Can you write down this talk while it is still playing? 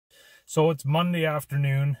So it's Monday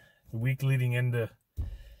afternoon, the week leading into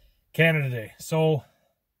Canada Day. So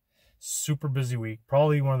super busy week.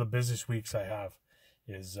 Probably one of the busiest weeks I have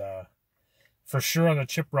is for sure on the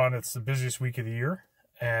chip run. It's the busiest week of the year.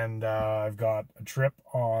 And I've got a trip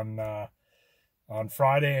on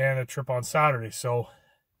Friday and a trip on Saturday. So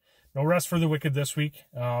no rest for the wicked this week.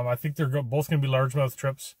 I think they're both going to be largemouth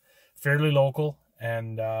trips, fairly local.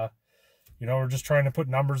 And, you know, we're just trying to put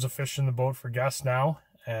numbers of fish in the boat for guests now.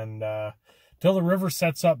 And till the river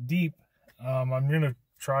sets up deep, I'm going to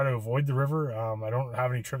try to avoid the river. I don't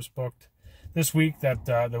have any trips booked this week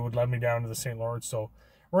that would let me down to the St. Lawrence. So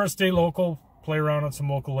we're going to stay local, play around on some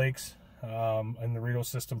local lakes in the Rideau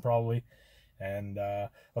system probably. And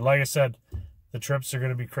but like I said, the trips are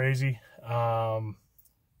going to be crazy.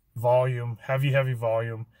 Volume, heavy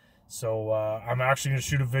volume. So I'm actually going to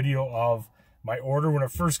shoot a video of my order when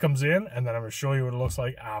it first comes in, and then I'm going to show you what it looks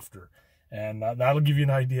like after. And that'll give you an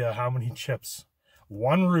idea how many chips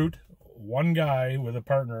one route, one guy with a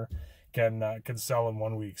partner can sell in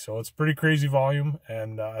 1 week. So it's pretty crazy volume,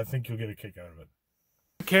 and I think you'll get a kick out of it.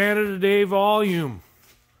 Canada Day volume.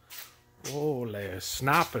 Holy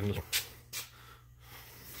snapping.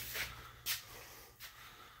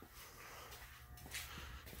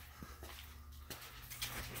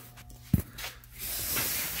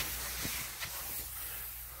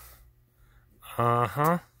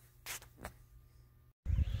 Uh-huh.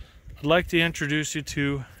 I'd like to introduce you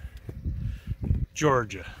to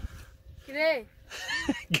Georgia. G'day.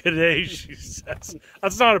 G'day, she says.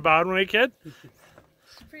 That's not a bad one, eh, kid?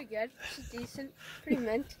 She's pretty good. She's decent. Pretty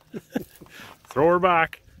mint. Throw her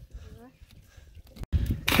back.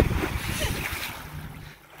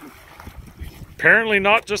 Apparently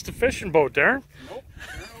not just a fishing boat there. Nope,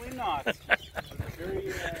 apparently not.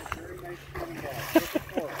 Very nice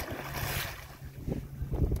boat.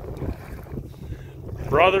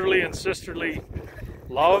 Brotherly and sisterly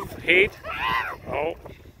love, hate, oh,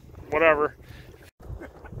 whatever.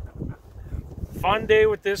 Fun day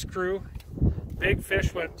with this crew. Big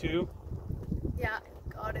fish went to. Yeah,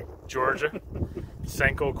 got it. Georgia.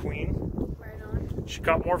 Senko Queen. Right on. She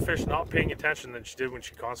caught more fish not paying attention than she did when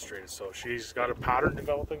she concentrated. So she's got a pattern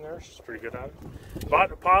developing there. She's pretty good at it.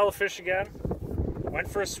 Bought a pile of fish again.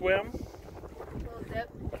 Went for a swim. Little dip.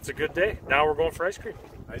 That's a good day. Now we're going for ice cream.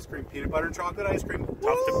 Ice cream, peanut butter and chocolate ice cream.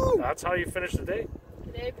 That's how you finish the day.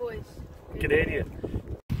 G'day, boys. G'day to you.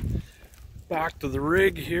 Back to the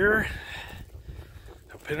rig here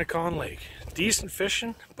at Pinnacon Lake. Decent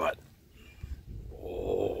fishing, but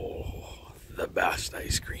oh, the best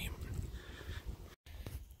ice cream.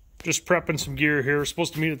 Just prepping some gear here. We're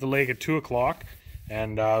supposed to meet at the lake at 2 o'clock,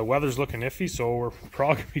 and weather's looking iffy, so we're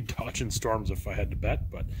probably gonna be dodging storms if I had to bet,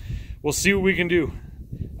 but we'll see what we can do.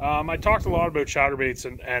 I talked a lot about chatterbaits,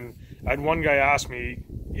 and I had one guy ask me,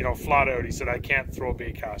 you know, flat out, he said, I can't throw a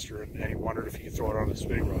bait caster, and he wondered if he could throw it on a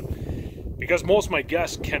spinning rod. Because most of my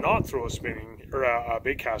guests cannot throw a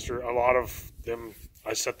bait caster, a lot of them,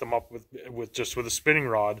 I set them up with a spinning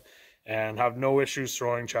rod and have no issues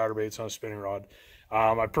throwing chatterbaits on a spinning rod.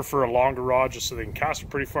 I prefer a longer rod just so they can cast it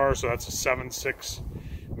pretty far, so that's a 7/6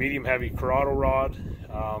 medium heavy Corrado rod.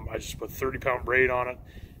 I just put 30-pound braid on it,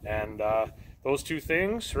 and those two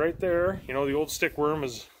things right there, you know, the old stick worm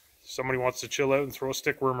is somebody wants to chill out and throw a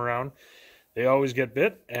stick worm around. They always get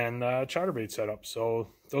bit, and chatterbait setup. So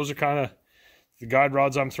those are kind of the guide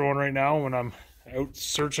rods I'm throwing right now when I'm out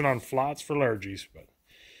searching on flats for largies. But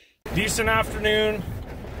decent afternoon.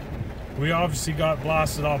 We obviously got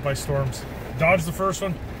blasted off by storms. Dodged the first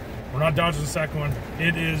one. We're not dodging the second one.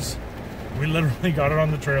 We literally got it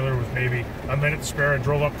on the trailer with maybe a minute to spare. I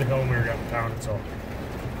drove up the hill and we were getting pounded. So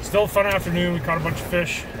still a fun afternoon. We caught a bunch of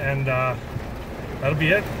fish, and that'll be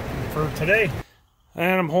it for today.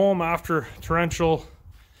 And I'm home after torrential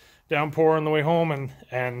downpour on the way home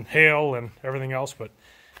and hail and everything else, but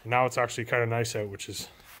now it's actually kind of nice out, which is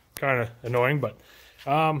kind of annoying. But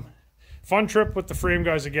fun trip with the frame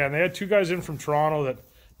guys again. They had 2 guys in from Toronto that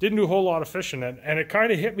didn't do a whole lot of fishing, and it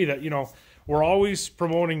kind of hit me that, you know, we're always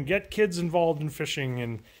promoting get kids involved in fishing,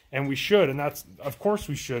 and we should, and that's, of course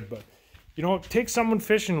we should, but you know, take someone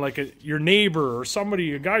fishing like your neighbor or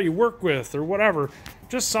somebody, a guy you work with or whatever,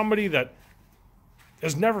 just somebody that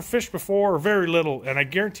has never fished before or very little, and I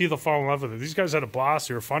guarantee they'll fall in love with it. These guys had a blast.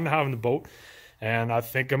 They were fun to have in the boat, and I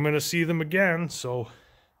think I'm going to see them again, so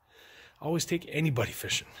always take anybody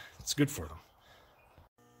fishing. It's good for them.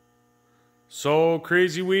 So,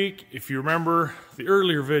 crazy week. If you remember the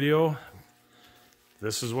earlier video,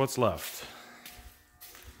 this is what's left.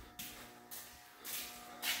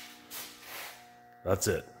 That's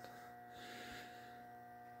it.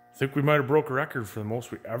 I think we might have broke a record for the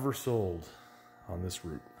most we ever sold on this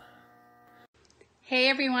route. Hey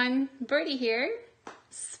everyone, Birdee here.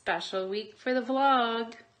 Special week for the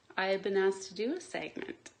vlog. I have been asked to do a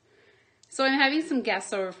segment. So I'm having some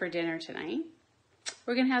guests over for dinner tonight.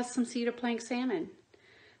 We're gonna have some cedar plank salmon.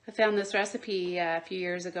 I found this recipe a few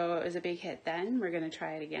years ago. It was a big hit then. We're gonna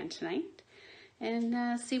try it again tonight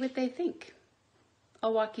and see what they think.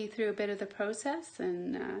 I'll walk you through a bit of the process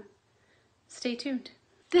and stay tuned.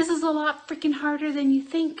 This is a lot freaking harder than you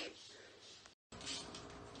think.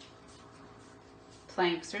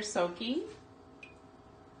 Planks are soaking.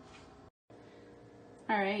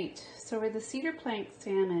 All right, so with the cedar plank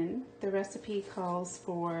salmon, the recipe calls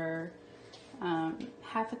for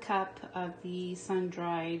half a cup of the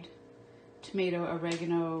sun-dried tomato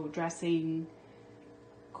oregano dressing,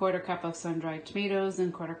 quarter cup of sun-dried tomatoes,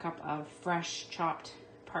 and quarter cup of fresh chopped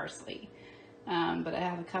parsley. But I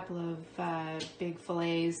have a couple of big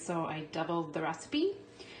fillets, so I doubled the recipe.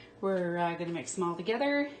 We're gonna mix them all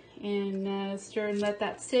together and stir and let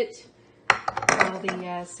that sit while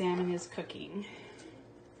the salmon is cooking.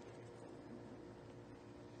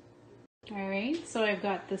 All right, so I've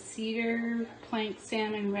got the cedar plank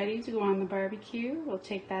salmon ready to go on the barbecue. We'll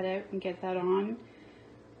take that out and get that on.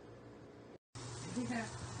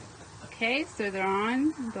 Okay, so they're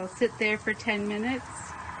on. They'll sit there for 10 minutes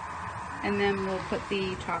and then we'll put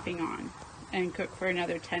the topping on and cook for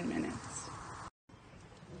another 10 minutes.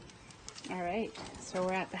 All right, so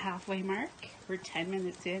we're at the halfway mark. We're 10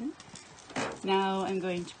 minutes in. Now I'm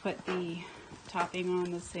going to put the topping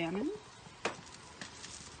on the salmon.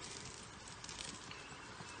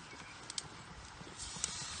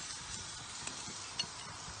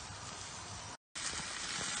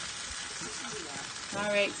 All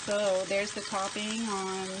right, so there's the topping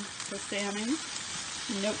on the salmon.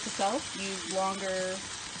 Note to self, use longer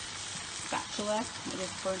spatula. I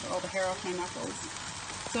just burned all the hair off my knuckles.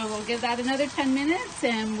 So we'll give that another 10 minutes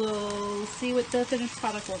and we'll see what the finished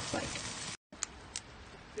product looks like.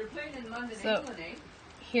 They're playing in London, So England, eh?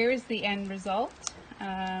 here's the end result.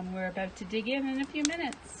 We're about to dig in a few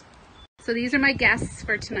minutes. So these are my guests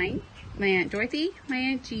for tonight. My Aunt Dorothy, my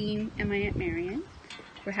Aunt Jean, and my Aunt Marion.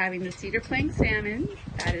 We're having the cedar plank salmon.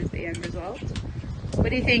 That is the end result. What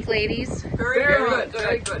do you think, ladies? Very good.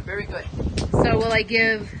 Very good. Very good. So will I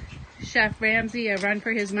give Chef Ramsay a run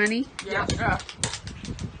for his money? Yeah.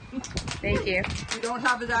 Thank you. You don't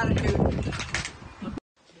have his attitude.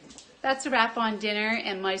 That's a wrap on dinner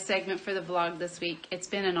and my segment for the vlog this week. It's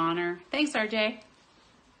been an honor. Thanks, RJ.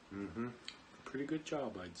 Pretty good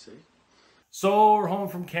job, I'd say. So we're home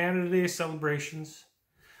from Canada Day celebrations.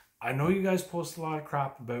 I know you guys post a lot of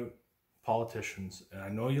crap about politicians, and I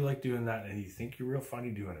know you like doing that, and you think you're real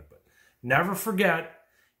funny doing it, but never forget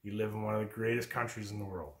you live in one of the greatest countries in the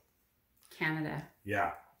world. Canada.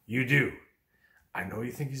 Yeah, you do. I know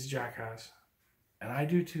you think he's a jackass, and I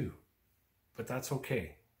do too, but that's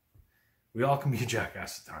okay. We all can be a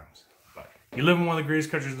jackass at times, but you live in one of the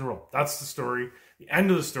greatest countries in the world. That's the story, the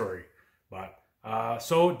end of the story. But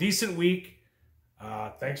so decent week.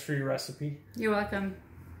 Thanks for your recipe. You're welcome.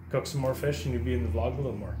 Cook some more fish and you'll be in the vlog a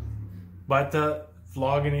little more. But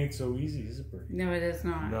vlogging ain't so easy, is it, Birdee? No, it is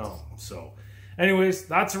not. No. So anyways,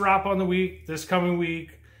 that's a wrap on the week. This coming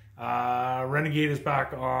week, Renegade is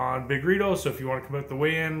back on Big Rito. So if you want to come out the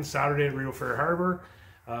weigh-in, Saturday at Rito Fair Harbor.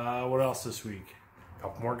 What else this week? A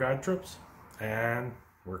couple more guide trips and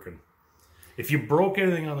working. If you broke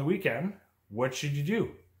anything on the weekend, what should you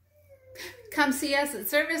do? Come see us at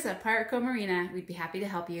service at Pirate Cove Marina. We'd be happy to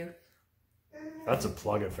help you. That's a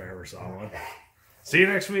plug if I ever saw one. See you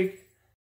next week.